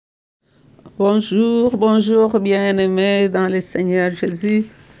Bonjour, bonjour, bien-aimés dans le Seigneur Jésus.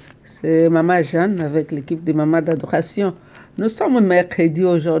 C'est Maman Jeanne avec l'équipe de Maman d'Adoration. Nous sommes mercredi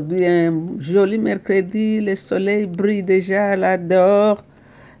aujourd'hui, un joli mercredi. Le soleil brille déjà là dehors.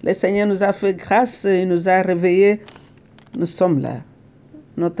 Le Seigneur nous a fait grâce, il nous a réveillés. Nous sommes là.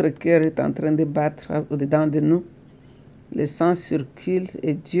 Notre cœur est en train de battre au-dedans de nous. Le sang circule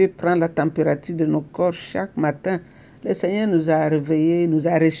et Dieu prend la température de nos corps chaque matin. Le Seigneur nous a réveillés, nous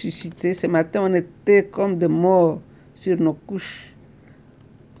a ressuscités. Ce matin, on était comme des morts sur nos couches.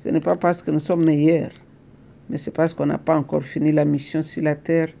 Ce n'est pas parce que nous sommes meilleurs, mais c'est parce qu'on n'a pas encore fini la mission sur la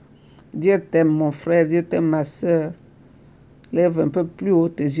terre. Dieu t'aime, mon frère, Dieu t'aime, ma sœur. Lève un peu plus haut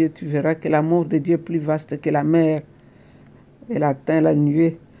tes yeux, tu verras que l'amour de Dieu est plus vaste que la mer. Elle atteint la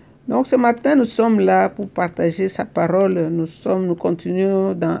nuée. Donc ce matin, nous sommes là pour partager sa parole. Nous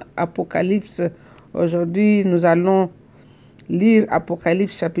continuons dans Apocalypse. Aujourd'hui, nous allons lire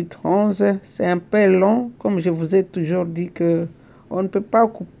Apocalypse chapitre 11. C'est un peu long, comme je vous ai toujours dit que on ne peut pas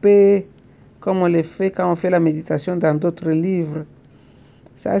couper comme on le fait quand on fait la méditation dans d'autres livres.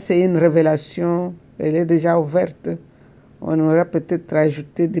 Ça, c'est une révélation. Elle est déjà ouverte. On aurait peut-être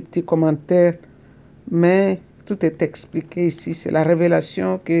ajouté des petits commentaires, mais tout est expliqué ici. C'est la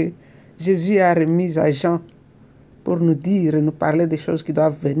révélation que Jésus a remise à Jean pour nous dire et nous parler des choses qui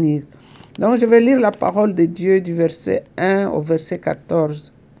doivent venir. Donc, je vais lire la parole de Dieu du verset 1 au verset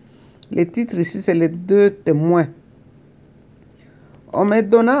 14. Le titre ici, c'est les deux témoins. On me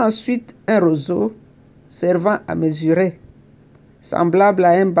donna ensuite un roseau servant à mesurer, semblable à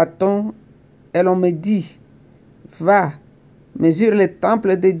un bâton, et l'on me dit, va, mesure le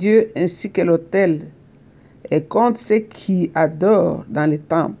temple de Dieu ainsi que l'autel, et compte ceux qui adorent dans le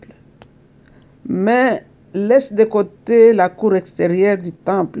temple. Mais laisse de côté la cour extérieure du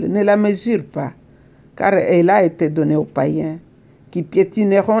temple, ne la mesure pas, car elle a été donnée aux païens, qui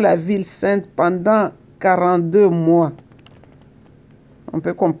piétineront la ville sainte pendant 42 mois. On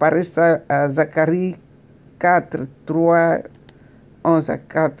peut comparer ça à Zacharie 4, 3, 11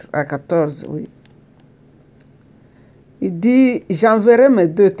 à 14, oui. Il dit, j'enverrai mes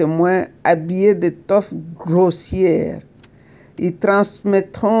deux témoins habillés d'étoffes grossières. Ils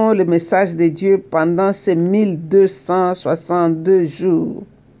transmettront le message de Dieu pendant ces 1262 jours.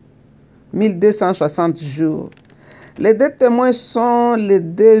 1260 jours. Les deux témoins sont les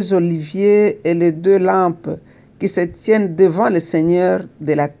deux oliviers et les deux lampes qui se tiennent devant le Seigneur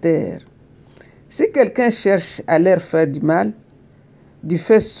de la terre. Si quelqu'un cherche à leur faire du mal, du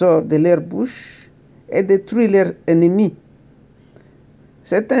feu sort de leur bouche et détruit leurs ennemis.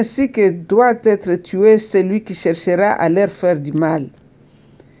 C'est ainsi que doit être tué celui qui cherchera à leur faire du mal.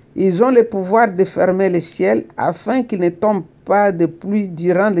 Ils ont le pouvoir de fermer le ciel afin qu'il ne tombe pas de pluie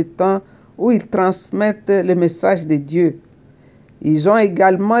durant le temps où ils transmettent le message de Dieu. Ils ont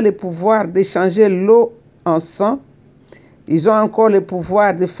également le pouvoir de changer l'eau en sang. Ils ont encore le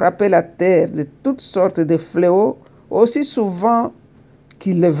pouvoir de frapper la terre de toutes sortes de fléaux aussi souvent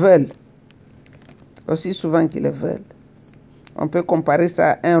qu'ils le veulent. Aussi souvent qu'ils le veulent. On peut comparer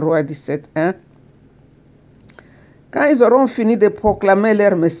ça à 1 Roi 17:1. Quand ils auront fini de proclamer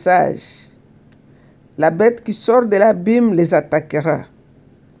leur message, la bête qui sort de l'abîme les attaquera.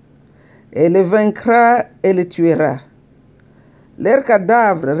 Elle les vaincra et les tuera. Leurs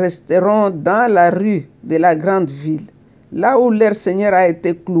cadavres resteront dans la rue de la grande ville, là où leur Seigneur a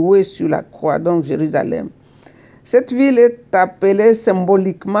été cloué sur la croix, donc Jérusalem. Cette ville est appelée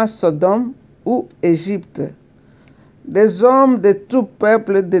symboliquement Sodome ou Égypte. Des hommes de tout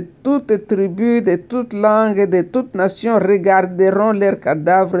peuple, de toutes tribus, de toutes langues et de toutes nations regarderont leurs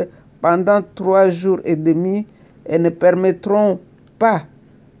cadavres pendant 3 jours et demi et ne permettront pas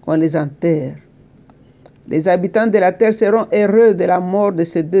qu'on les enterre. Les habitants de la terre seront heureux de la mort de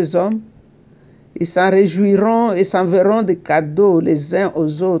ces deux hommes. Ils s'en réjouiront et s'enverront des cadeaux les uns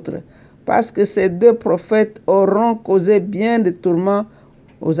aux autres, parce que ces deux prophètes auront causé bien de tourments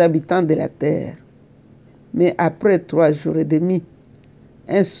aux habitants de la terre. Mais après 3 jours et demi,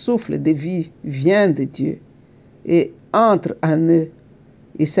 un souffle de vie vient de Dieu et entre en eux.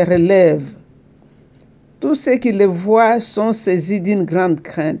 Ils se relèvent. Tous ceux qui le voient sont saisis d'une grande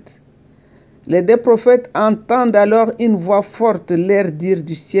crainte. Les deux prophètes entendent alors une voix forte leur dire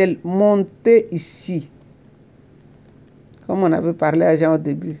du ciel, montez ici. Comme on avait parlé à Jean au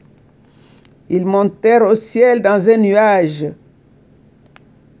début. Ils montèrent au ciel dans un nuage.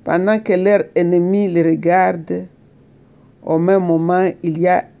 Pendant que leurs ennemis les regardent, au même moment, il y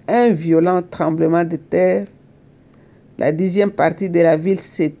a un violent tremblement de terre. La 10e partie de la ville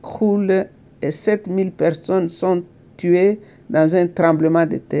s'écroule et 7000 personnes sont tuées dans un tremblement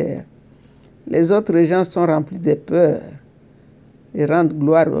de terre. Les autres gens sont remplis de peur. et rendre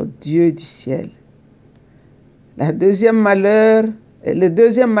gloire au Dieu du ciel. Le deuxième malheur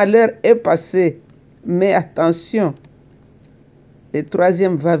est passé, mais attention, le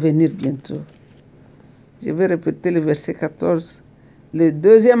troisième va venir bientôt. Je vais répéter le verset 14. Le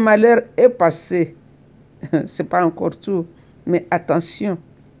deuxième malheur est passé. C'est pas encore tout, mais attention,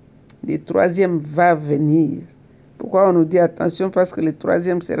 le troisième va venir. Pourquoi on nous dit attention? Parce que le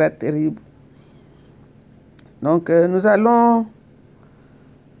troisième sera terrible. Donc, nous allons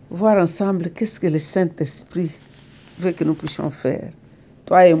voir ensemble qu'est-ce que le Saint-Esprit veut que nous puissions faire.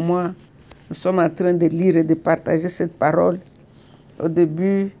 Toi et moi, nous sommes en train de lire et de partager cette parole. Au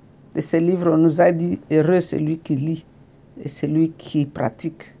début de ce livre, on nous a dit « Heureux celui qui lit et celui qui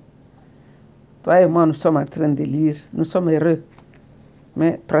pratique ». Toi et moi, nous sommes en train de lire, nous sommes heureux,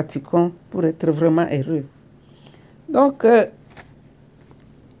 mais pratiquons pour être vraiment heureux. Donc,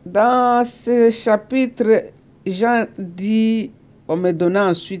 dans ce chapitre, Jean dit « On me donna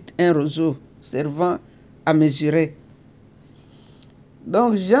ensuite un roseau servant à mesurer ».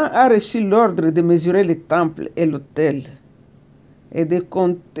 Donc, Jean a reçu l'ordre de mesurer le temple et l'autel et de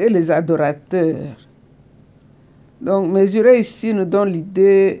compter les adorateurs. Donc, mesurer ici nous donne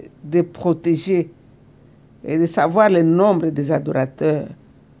l'idée de protéger et de savoir le nombre des adorateurs.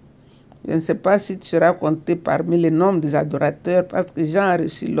 Je ne sais pas si tu seras compté parmi les nombres des adorateurs parce que Jean a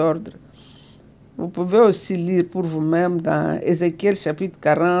reçu l'ordre. Vous pouvez aussi lire pour vous-même dans Ézéchiel chapitre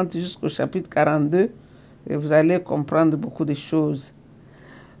 40 jusqu'au chapitre 42 et vous allez comprendre beaucoup de choses.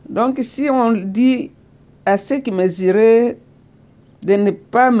 Donc ici on dit à ceux qui mesuraient de ne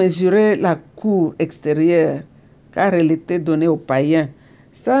pas mesurer la cour extérieure car elle était donnée aux païens.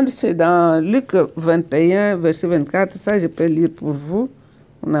 Ça c'est dans Luc 21 verset 24, ça je peux lire pour vous.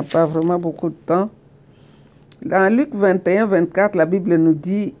 On n'a pas vraiment beaucoup de temps. Dans Luc 21, 24, la Bible nous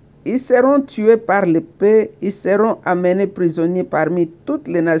dit « Ils seront tués par l'épée, ils seront amenés prisonniers parmi toutes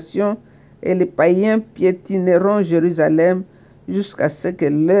les nations, et les païens piétineront Jérusalem jusqu'à ce que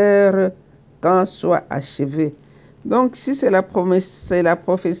leur temps soit achevé. » Donc, si c'est la promesse, c'est la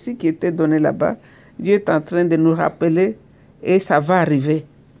prophétie qui était donnée là-bas, Dieu est en train de nous rappeler et ça va arriver.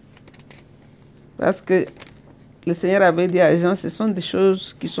 Parce que le Seigneur avait dit à Jean, ce sont des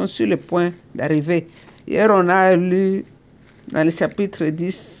choses qui sont sur le point d'arriver. Hier, on a lu dans le chapitre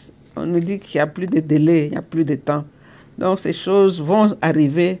 10, on nous dit qu'il n'y a plus de délai, il n'y a plus de temps. Donc ces choses vont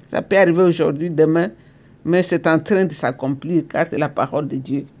arriver, ça peut arriver aujourd'hui, demain, mais c'est en train de s'accomplir car c'est la parole de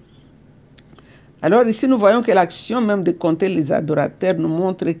Dieu. Alors ici, nous voyons que l'action même de compter les adorateurs nous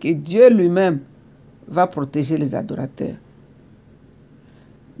montre que Dieu lui-même va protéger les adorateurs.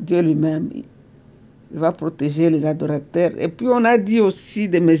 Dieu lui-même, il va protéger les adorateurs. Et puis on a dit aussi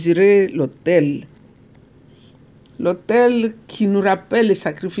de mesurer l'autel. L'autel qui nous rappelle le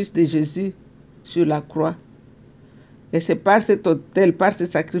sacrifice de Jésus sur la croix. Et c'est par cet autel, par ce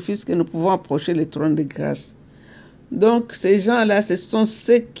sacrifice que nous pouvons approcher le trône de grâce. Donc ces gens-là, ce sont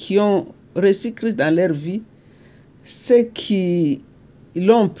ceux qui ont reçu Christ dans leur vie, ceux qui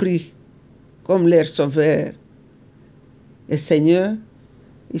l'ont pris comme leur sauveur et Seigneur,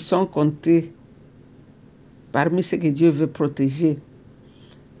 ils sont comptés parmi ceux que Dieu veut protéger.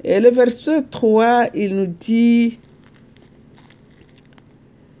 Et le verset 3, il nous dit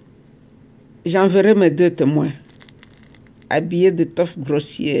 « J'enverrai mes 2 témoins, habillés d'étoffes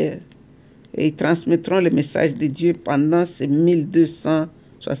grossières, et ils transmettront le message de Dieu pendant ces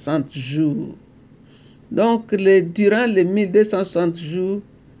 1260 jours. » Donc, durant les 1260 jours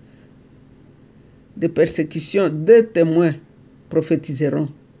de persécution, 2 témoins prophétiseront.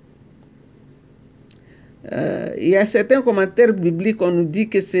 Il y a certains commentaires bibliques, on nous dit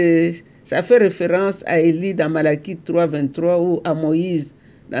que ça fait référence à Élie dans Malachie 3, 23 ou à Moïse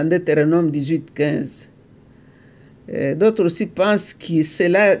dans Deutéronome 18, 15. D'autres aussi pensent que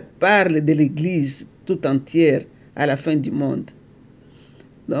cela parle de l'Église tout entière à la fin du monde.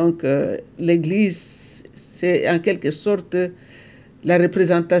 Donc, l'Église, c'est en quelque sorte la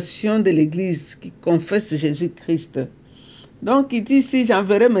représentation de l'Église qui confesse Jésus-Christ. Donc, il dit ici,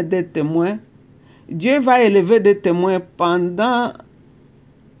 j'enverrai mes 2 témoins. Dieu va élever des témoins pendant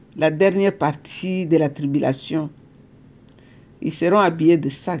la dernière partie de la tribulation. Ils seront habillés de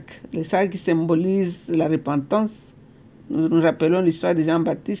sacs. Les sacs qui symbolisent la repentance. Nous nous rappelons l'histoire de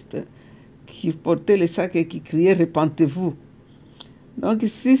Jean-Baptiste qui portait les sacs et qui criait « Repentez-vous ». Donc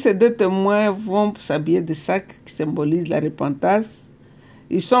ici, ces 2 témoins vont s'habiller de sacs qui symbolisent la repentance.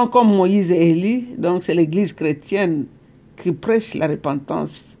 Ils sont comme Moïse et Élie, donc c'est l'église chrétienne qui prêche la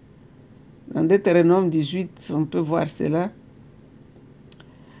repentance. Dans Deutéronome 18, on peut voir cela.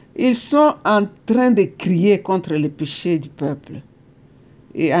 Ils sont en train de crier contre le péché du peuple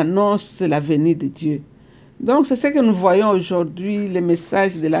et annoncent la venue de Dieu. Donc c'est ce que nous voyons aujourd'hui, le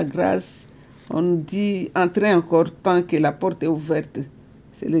message de la grâce. On nous dit, entrez encore tant que la porte est ouverte.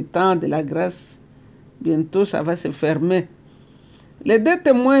 C'est le temps de la grâce. Bientôt, ça va se fermer. Les deux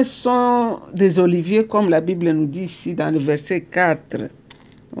témoins sont des oliviers, comme la Bible nous dit ici dans le verset 4.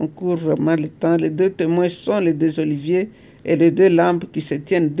 On court vraiment le temps. Les deux témoins sont les deux oliviers et les deux lampes qui se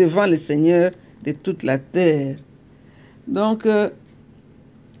tiennent devant le Seigneur de toute la terre. Donc,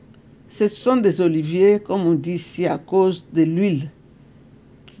 ce sont des oliviers, comme on dit ici, à cause de l'huile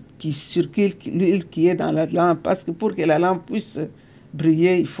qui circule, l'huile qui est dans la lampe. Parce que pour que la lampe puisse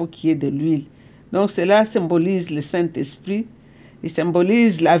briller, il faut qu'il y ait de l'huile. Donc, cela symbolise le Saint-Esprit. Il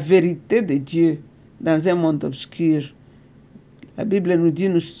symbolise la vérité de Dieu dans un monde obscur. La Bible nous dit,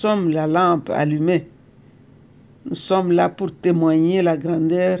 nous sommes la lampe allumée. Nous sommes là pour témoigner la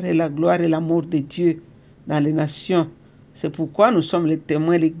grandeur et la gloire et l'amour de Dieu dans les nations. C'est pourquoi nous sommes les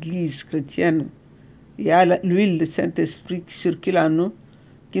témoins de l'Église chrétienne. Il y a l'huile du Saint-Esprit qui circule en nous,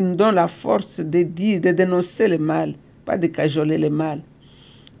 qui nous donne la force de dire, de dénoncer le mal, pas de cajoler le mal.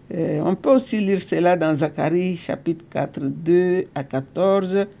 On peut aussi lire cela dans Zacharie chapitre 4, 2 à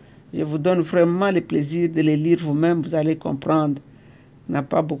 14. Je vous donne vraiment le plaisir de les lire vous-même, vous allez comprendre. On n'a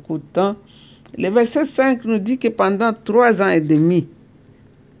pas beaucoup de temps. Le verset 5 nous dit que pendant 3 ans et demi,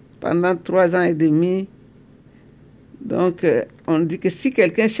 donc on dit que si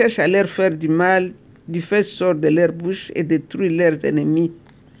quelqu'un cherche à leur faire du mal, du feu sort de leur bouche et détruit leurs ennemis.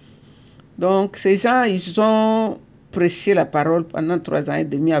 Donc ces gens, ils ont prêché la parole pendant 3 ans et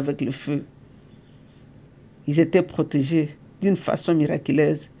demi avec le feu. Ils étaient protégés d'une façon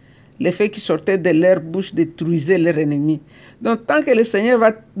miraculeuse. Les feux qui sortaient de leur bouche détruisaient leurs ennemis. Donc, tant que le Seigneur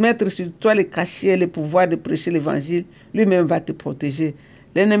va mettre sur toi le cachet, le pouvoir de prêcher l'évangile, lui-même va te protéger.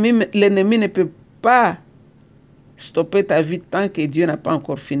 L'ennemi ne peut pas stopper ta vie tant que Dieu n'a pas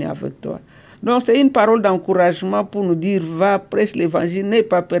encore fini avec toi. Donc, c'est une parole d'encouragement pour nous dire, va, prêche l'évangile, n'aie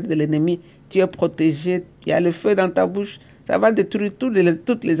pas peur de l'ennemi, tu es protégé, il y a le feu dans ta bouche, ça va détruire tous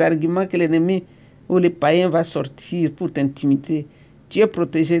les arguments que l'ennemi ou le païen va sortir pour t'intimider. Tu es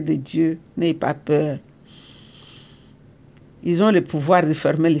protégé de Dieu, n'aie pas peur. Ils ont le pouvoir de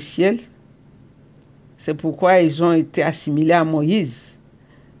fermer le ciel. C'est pourquoi ils ont été assimilés à Moïse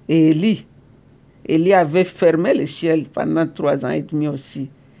et Élie. Élie avait fermé le ciel pendant 3 ans et demi aussi.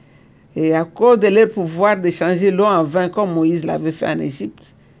 Et à cause de leur pouvoir de changer l'eau en vin comme Moïse l'avait fait en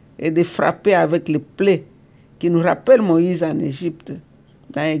Égypte et de frapper avec les plaies qui nous rappellent Moïse en Égypte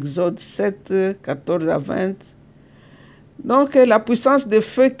dans Exode 7, 14 à 20. Donc la puissance de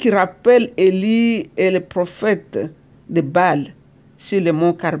feu qui rappelle Élie et les prophètes de Baal sur le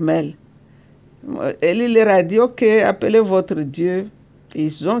mont Carmel. Élie leur a dit, ok, appelez votre Dieu.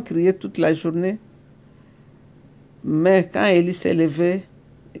 Ils ont crié toute la journée. Mais quand Élie s'est levé,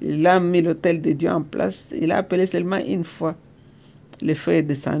 il a mis l'autel de Dieu en place. Il a appelé seulement une fois. Le feu est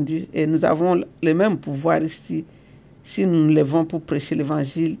descendu. Et nous avons le même pouvoir ici. Si nous nous levons pour prêcher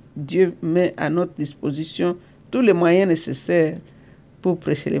l'évangile, Dieu met à notre disposition tous les moyens nécessaires pour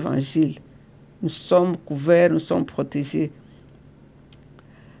prêcher l'évangile. Nous sommes couverts, nous sommes protégés.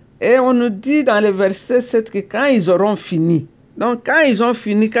 Et on nous dit dans le verset 7 que quand ils auront fini, donc quand ils ont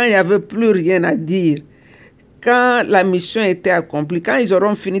fini, quand il n'y avait plus rien à dire, quand la mission était accomplie, quand ils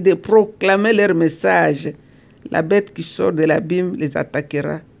auront fini de proclamer leur message, la bête qui sort de l'abîme les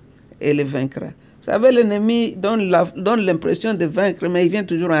attaquera et les vaincra. Vous savez, l'ennemi donne l'impression de vaincre, mais il vient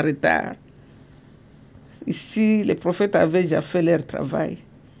toujours en retard. Ici, les prophètes avaient déjà fait leur travail.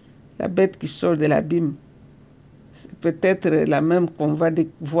 La bête qui sort de l'abîme, c'est peut-être la même qu'on va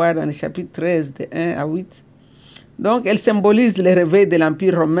voir dans le chapitre 13, de 1 à 8. Donc, elle symbolise le réveil de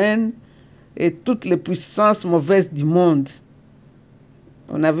l'Empire romain et toutes les puissances mauvaises du monde.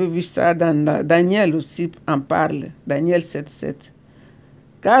 On avait vu ça dans Daniel aussi en parle, Daniel 7.7.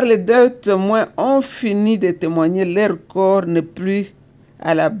 Car les deux témoins ont fini de témoigner, leur corps n'est plus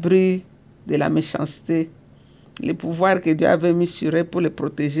à l'abri de la méchanceté. Le pouvoir que Dieu avait mis sur eux pour les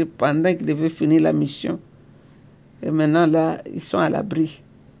protéger pendant qu'ils devaient finir la mission. Et maintenant là, ils sont à l'abri.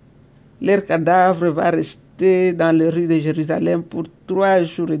 Leur cadavre va rester dans les rues de Jérusalem pour 3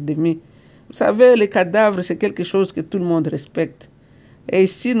 jours et demi. Vous savez, les cadavres, c'est quelque chose que tout le monde respecte. Et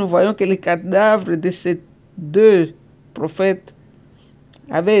ici, nous voyons que les cadavres de ces 2 prophètes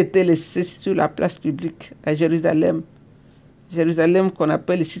avaient été laissés sur la place publique à Jérusalem. Jérusalem qu'on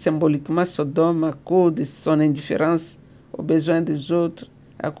appelle ici symboliquement Sodome à cause de son indifférence aux besoins des autres,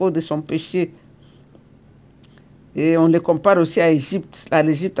 à cause de son péché. Et on les compare aussi à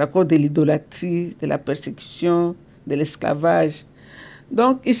l'Égypte à cause de l'idolâtrie, de la persécution, de l'esclavage.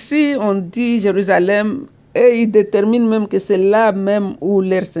 Donc ici, on dit Jérusalem et il détermine même que c'est là même où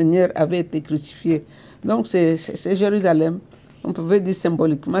leur Seigneur avait été crucifié. Donc c'est Jérusalem. On pouvait dire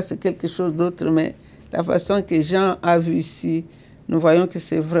symboliquement c'est quelque chose d'autre, mais la façon que Jean a vu ici, nous voyons que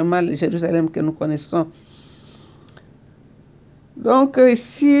c'est vraiment le Jérusalem que nous connaissons. Donc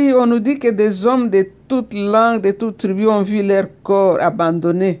ici, on nous dit que des hommes de toutes langues, de toutes tribus ont vu leur corps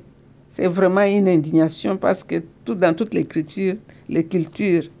abandonné. C'est vraiment une indignation parce que dans toute l'écriture, les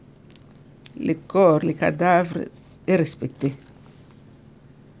cultures, les corps, les cadavres est respecté.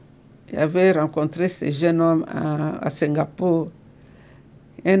 J'avais rencontré ce jeune homme à Singapour,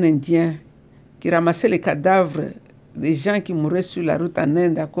 un Indien, qui ramassait les cadavres des gens qui mouraient sur la route en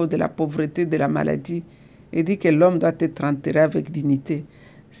Inde à cause de la pauvreté, de la maladie, et dit que l'homme doit être enterré avec dignité.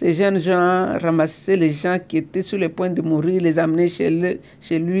 Ces jeunes gens ramassaient les gens qui étaient sur le point de mourir, les amenaient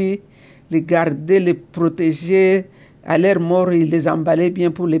chez lui, les gardaient, les protégeaient. À leur mort, ils les emballaient bien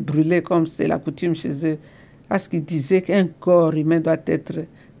pour les brûler, comme c'est la coutume chez eux. Parce qu'ils disaient qu'un corps humain doit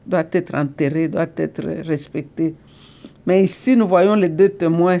être enterré, doit être respecté. Mais ici, nous voyons les deux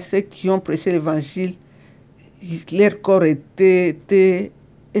témoins, ceux qui ont prêché l'évangile. Leur corps était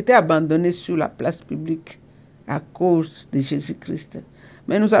abandonné sur la place publique à cause de Jésus-Christ.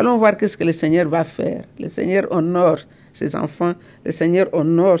 Mais nous allons voir qu'est-ce que le Seigneur va faire. Le Seigneur honore ses enfants, le Seigneur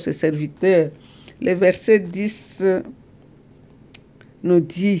honore ses serviteurs. Le verset 10 nous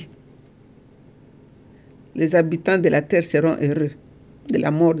dit, les habitants de la terre seront heureux de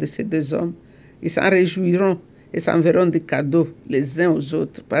la mort de ces deux hommes. Ils s'en réjouiront et s'enverront des cadeaux les uns aux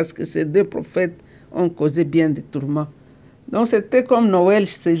autres parce que ces deux prophètes ont causé bien des tourments. Donc c'était comme Noël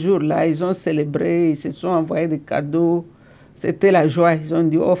ce jour-là. Ils ont célébré, ils se sont envoyés des cadeaux. C'était la joie. Ils ont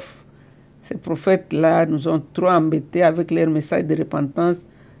dit, off, ces prophètes-là nous ont trop embêtés avec leur message de repentance.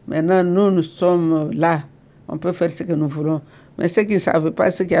 Maintenant, nous sommes là. On peut faire ce que nous voulons. Mais ceux qui ne savaient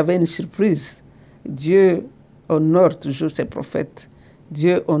pas, c'est qu'il y avait une surprise. Dieu honore toujours ses prophètes.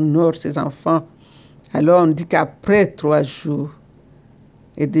 Dieu honore ses enfants. Alors on dit qu'après 3 jours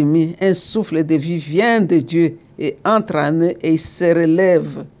et demi, un souffle de vie vient de Dieu et entre en eux et ils se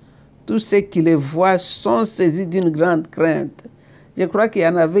relèvent. Tous ceux qui les voient sont saisis d'une grande crainte. Je crois qu'il y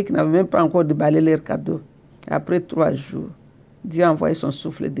en avait qui n'avaient même pas encore déballé leurs cadeaux. Après 3 jours, Dieu a envoyé son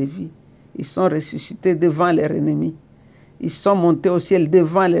souffle de vie. Ils sont ressuscités devant leurs ennemis. Ils sont montés au ciel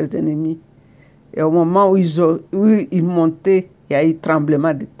devant leurs ennemis. Et au moment où ils montaient, il y a eu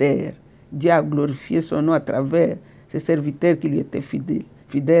tremblement de terre. Dieu a glorifié son nom à travers ses serviteurs qui lui étaient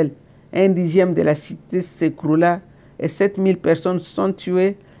fidèles. 1/10 de la cité s'écroula et 7000 personnes sont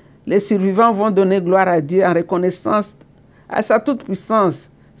tuées. Les survivants vont donner gloire à Dieu en reconnaissance à sa toute-puissance.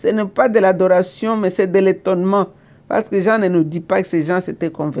 Ce n'est pas de l'adoration, mais c'est de l'étonnement. Parce que Jean ne nous dit pas que ces gens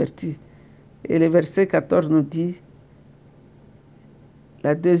s'étaient convertis. Et le verset 14 nous dit,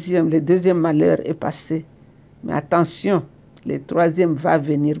 le deuxième malheur est passé. Mais attention, le troisième va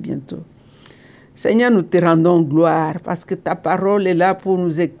venir bientôt. Seigneur, nous te rendons gloire parce que ta parole est là pour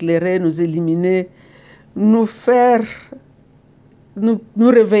nous éclairer, nous illuminer, nous faire, nous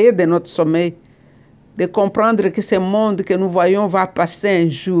réveiller de notre sommeil, de comprendre que ce monde que nous voyons va passer un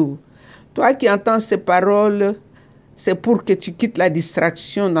jour. Toi qui entends ces paroles, c'est pour que tu quittes la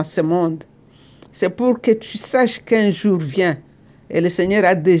distraction dans ce monde. C'est pour que tu saches qu'un jour vient. Et le Seigneur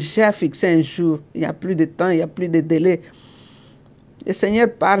a déjà fixé un jour. Il n'y a plus de temps, il n'y a plus de délai. Le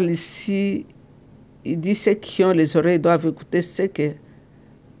Seigneur parle ici, il dit ceux qui ont les oreilles doivent écouter ce que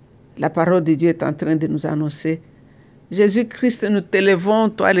la parole de Dieu est en train de nous annoncer. Jésus-Christ, nous t'élevons,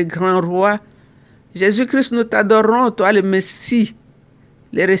 toi le grand roi. Jésus-Christ, nous t'adorons, toi le Messie,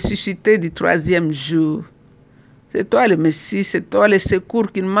 le ressuscité du 3e jour. C'est toi le Messie, c'est toi le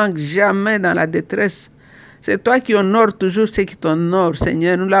secours qui ne manque jamais dans la détresse. C'est toi qui honores toujours ceux qui t'honorent,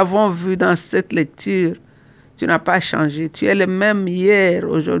 Seigneur. Nous l'avons vu dans cette lecture. Tu n'as pas changé. Tu es le même hier,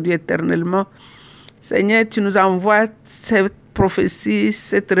 aujourd'hui, éternellement. Seigneur, tu nous envoies cette prophétie,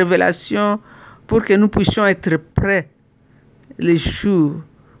 cette révélation pour que nous puissions être prêts les jours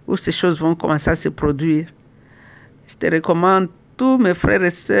où ces choses vont commencer à se produire. Je te recommande tous mes frères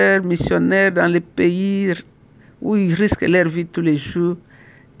et sœurs missionnaires dans les pays où ils risquent leur vie tous les jours,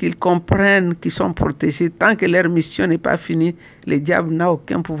 qu'ils comprennent qu'ils sont protégés. Tant que leur mission n'est pas finie, le diable n'a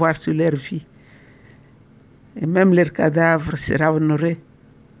aucun pouvoir sur leur vie. Et même leur cadavre sera honoré.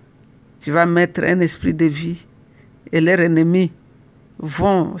 Tu vas mettre un esprit de vie et leurs ennemis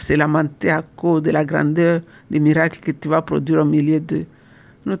vont se lamenter à cause de la grandeur des miracles que tu vas produire au milieu d'eux.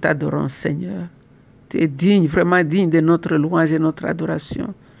 Nous t'adorons, Seigneur. Tu es digne, vraiment digne de notre louange et notre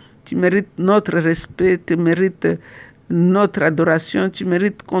adoration. Tu mérites notre respect, tu mérites notre adoration, tu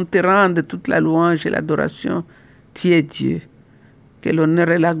mérites qu'on te rende toute la louange et l'adoration. Tu es Dieu. Que l'honneur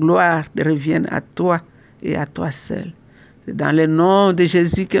et la gloire te reviennent à toi et à toi seul. C'est dans le nom de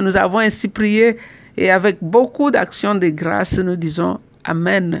Jésus que nous avons ainsi prié Et avec beaucoup d'actions de grâce, nous disons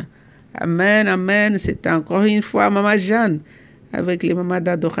Amen. Amen, Amen. C'est encore une fois Maman Jeanne. Avec les mamans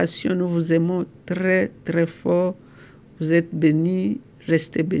d'adoration, nous vous aimons très, très fort. Vous êtes bénis,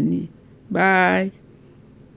 restez bénis. Bye.